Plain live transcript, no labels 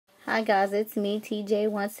Hi guys, it's me, TJ,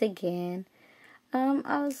 once again. I'm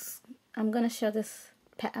gonna show this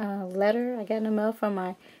letter I got in the mail from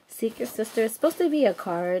my secret sister. It's supposed to be a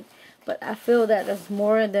card, but I feel that there's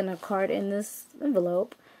more than a card in this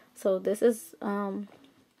envelope. So this is from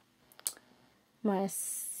my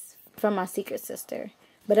secret sister.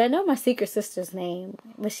 But I know my secret sister's name.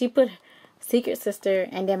 But she put secret sister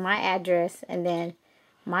and then my address and then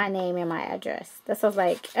my name and my address. That sounds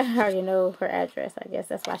like I already know her address. I guess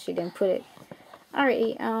that's why she didn't put it.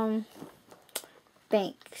 Alright,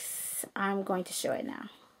 thanks. I'm going to show it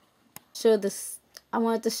now. I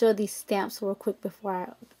wanted to show these stamps real quick before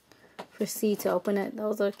I proceed to open it.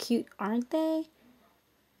 Those are cute, aren't they?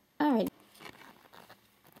 Alright.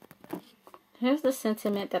 Here's the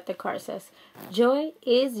sentiment that the card says. Joy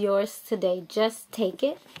is yours today. Just take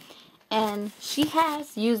it. And she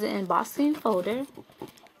has used an embossing folder.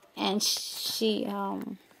 And she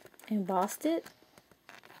embossed it.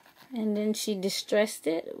 And then she distressed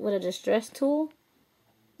it with a distress tool.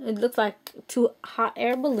 It looks like 2 hot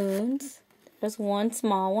air balloons. There's one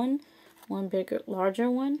small one. One bigger,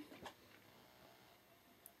 larger one.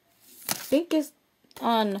 I think it's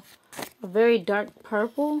on a very dark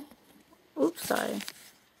purple. Oops, sorry.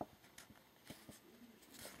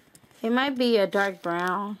 It might be a dark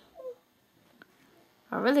brown.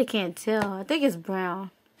 I really can't tell. I think it's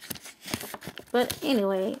brown. But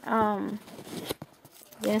anyway, the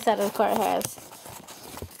inside of the card has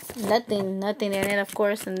nothing in it, of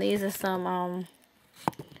course. And these are some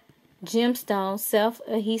gemstones,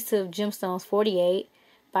 self-adhesive gemstones 48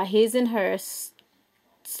 by His and Hers,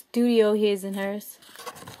 Studio His and Hers.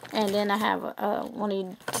 And then I have one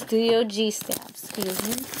of the Studio G stamps. Excuse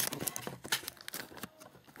me.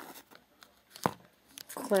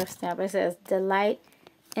 Clear stamp. It says Delight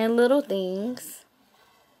in Little Things.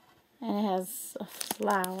 And it has a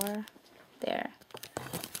flower there.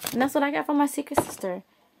 And that's what I got from my secret sister.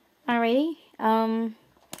 Alrighty. And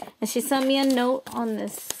she sent me a note on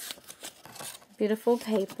this beautiful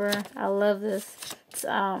paper. I love this. It's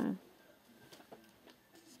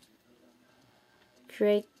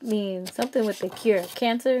something with the cure.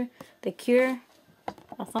 Cancer, the cure.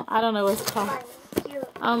 I don't know what it's called.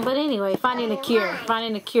 But anyway, finding the cure.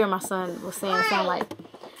 Finding the cure, my son was saying something like.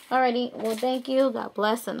 Alrighty, well thank you. God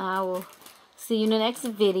bless, and I will see you in the next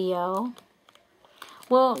video.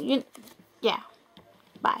 Well, yeah.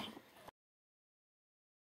 Bye.